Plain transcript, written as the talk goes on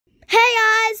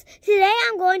guys, today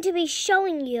I'm going to be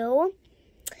showing you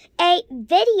a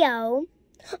video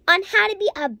on how to be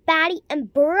a baddie in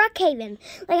Brookhaven.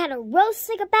 Like how to roast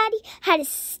like a baddie, how to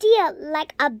steal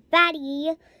like a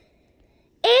baddie,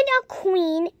 and a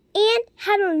queen, and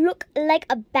how to look like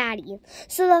a baddie.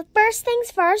 So the first things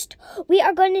first, we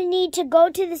are going to need to go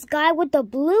to this guy with the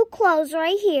blue clothes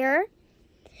right here,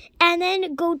 and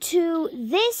then go to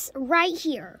this right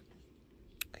here.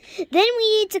 Then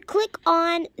we need to click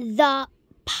on the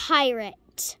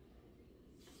pirate.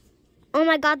 Oh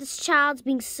my god, this child's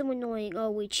being so annoying. Oh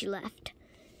wait, she left.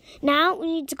 Now we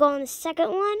need to go on the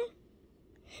second one.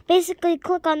 Basically,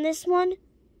 click on this one.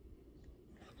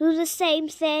 Do the same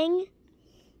thing.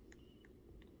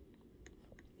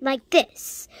 Like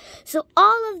this. So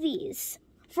all of these,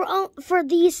 for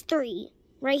these three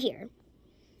right here.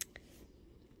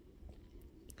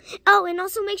 Oh, and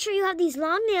also make sure you have these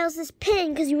long nails, this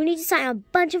pin, because you need to sign a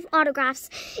bunch of autographs,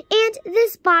 and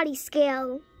this body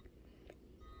scale.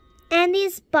 And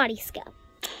this body scale.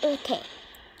 Okay.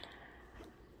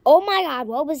 Oh my god,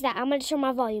 what was that? I'm going to turn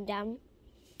my volume down.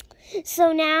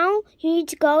 So now you need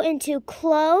to go into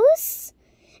clothes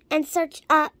and search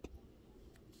up.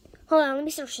 Hold on, let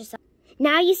me search this up.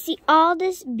 Now you see all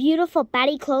this beautiful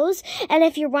baddie clothes. And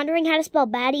if you're wondering how to spell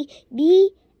baddie,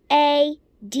 B-A-D-D-I-E.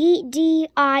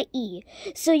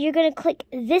 So you're going to click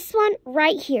this one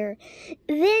right here.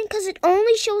 Then, because it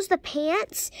only shows the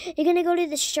pants, you're going to go to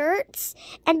the shirts.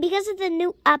 And because of the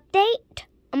new update,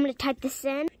 I'm going to type this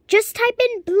in. Just type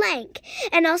in blank.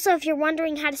 And also, if you're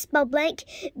wondering how to spell blank,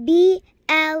 B-L-A-N-K.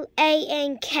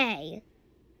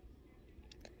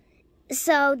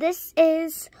 So this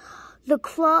is the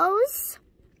clothes.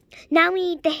 Now we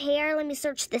need the hair. Let me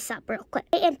search this up real quick.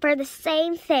 And for the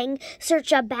same thing,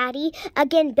 search up baddie.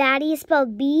 Again, baddie is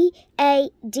spelled B-A-D-D-I-E.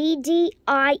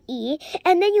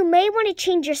 And then you may want to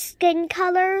change your skin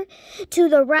color to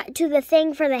the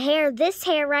thing for the hair. This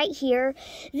hair right here.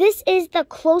 This is the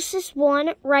closest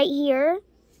one right here.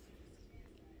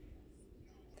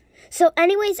 So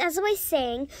anyways, as I was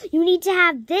saying, you need to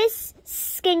have this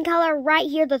skin color right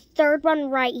here, the third one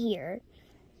right here,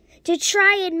 to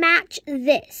try and match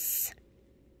this,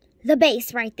 the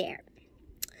base right there.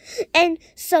 And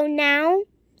so now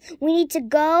we need to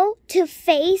go to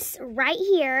face right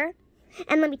here,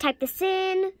 and let me type this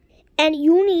in, and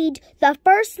you need the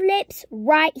first lips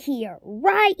right here,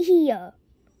 right here.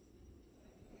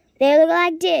 They look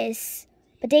like this,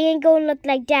 but they ain't gonna look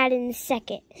like that in a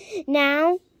second.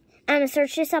 Now, I'm going to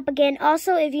search this up again.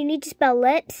 Also, if you need to spell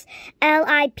lips,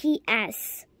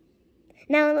 L-I-P-S.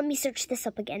 Now, let me search this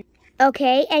up again.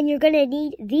 Okay, and you're going to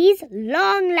need these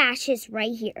long lashes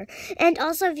right here. And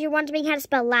also, if you're wondering how to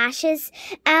spell lashes,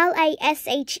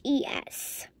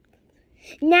 L-A-S-H-E-S.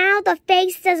 Now, the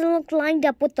face doesn't look lined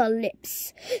up with the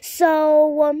lips.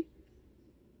 So,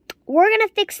 we're going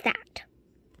to fix that.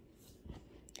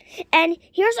 And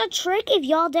here's a trick if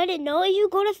y'all didn't know. If you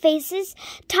go to faces,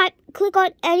 click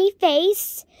on any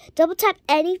face, double tap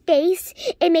any face,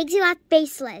 it makes you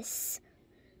faceless.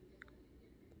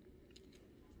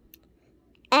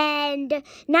 And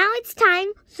now it's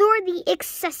time for the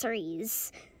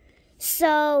accessories.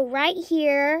 So right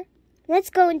here, let's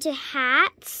go into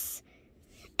hats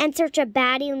and search a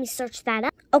baddie. Let me search that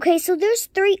up. Okay, so there's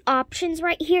three options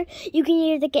right here. You can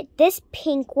either get this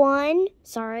pink one.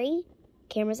 Sorry.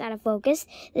 Camera's out of focus.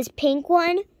 This pink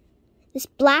one, this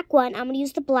black one. I'm going to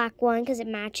use the black one because it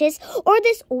matches. Or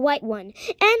this white one.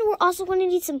 And we're also going to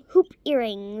need some hoop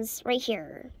earrings right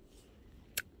here.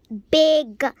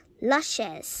 Big,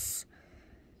 luscious.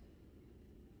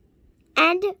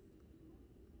 And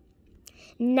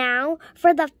now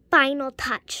for the final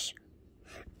touch.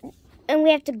 And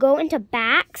we have to go into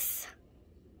backs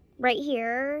right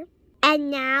here.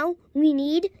 And now we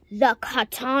need the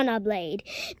katana blade,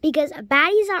 because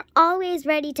baddies are always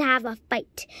ready to have a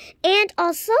fight. And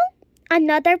also,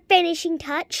 another finishing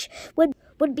touch would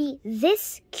be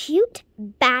this cute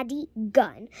baddie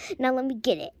gun. Now let me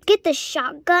get it. Get the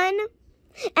shotgun,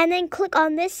 and then click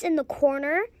on this in the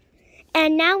corner.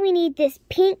 And now we need this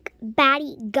pink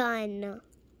baddie gun.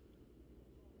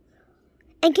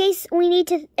 In case we need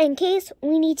to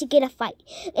get a fight.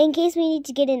 In case we need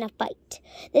to get in a fight.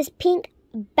 This pink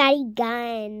baddie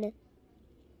gun.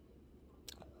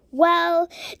 Well,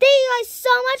 thank you guys so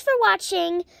much for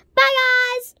watching. Bye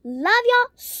guys. Love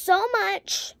y'all so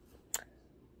much.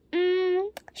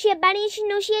 She a baddie, she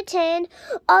knows she a 10.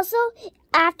 Also,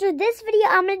 after this video,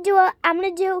 I'm gonna do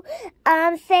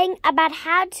a thing about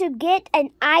how to get an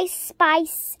Ice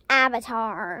Spice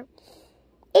avatar.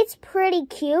 It's pretty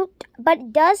cute, but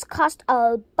it does cost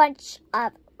a bunch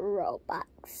of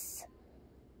Robux.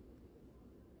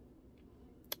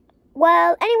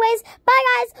 Well, anyways, bye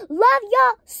guys. Love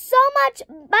y'all so much.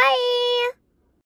 Bye.